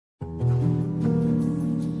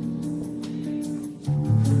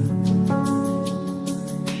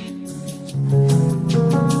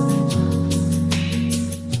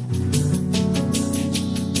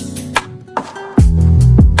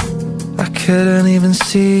couldn't even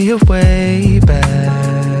see your way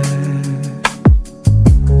back.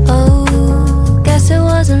 Oh, guess it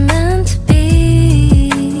wasn't meant to be.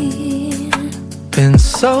 Been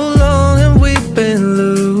so long and we've been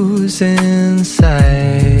losing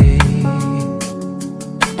sight.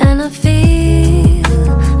 And I feel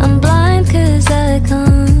I'm blind 'cause I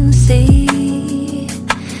can't see.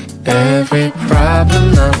 Every problem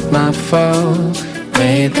not my fault,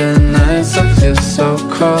 made the nights I feel so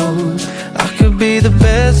cold. I could be the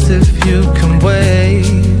best if you can wait.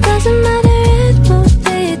 Doesn't matter, it won't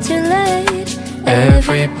be too late.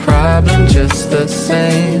 Every problem just the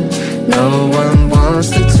same. No one wants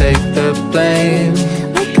to take the blame.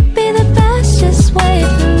 We could be the best, just wait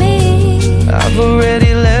for me. I've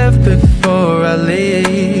already left before I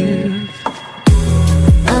leave.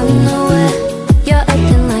 I'm nowhere, you're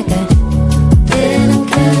acting like I didn't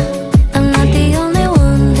care. I'm not the only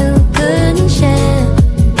one who couldn't share,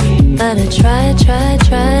 but I tried.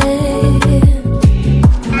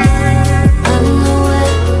 I'm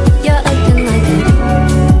nowhere, you're acting like I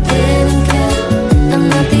didn't care. I'm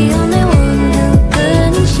not the only one who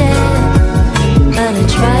couldn't share, but I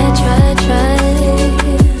tried.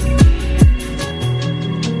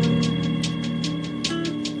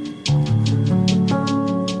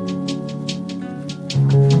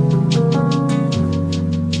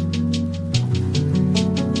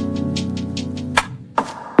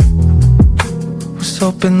 Was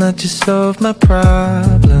hoping that you solved my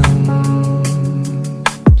problems.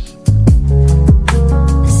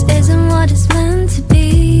 This isn't what it's meant to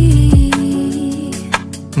be.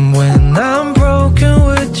 When I'm broken,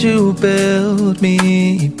 would you build me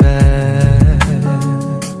back?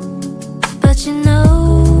 But you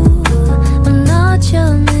know, I'm not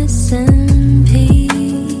your missing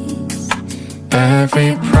piece.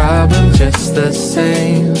 Every problem just the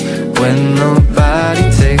same, when nobody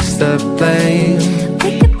takes the blame.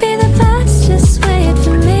 We could be the best, just wait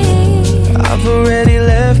for me. I've already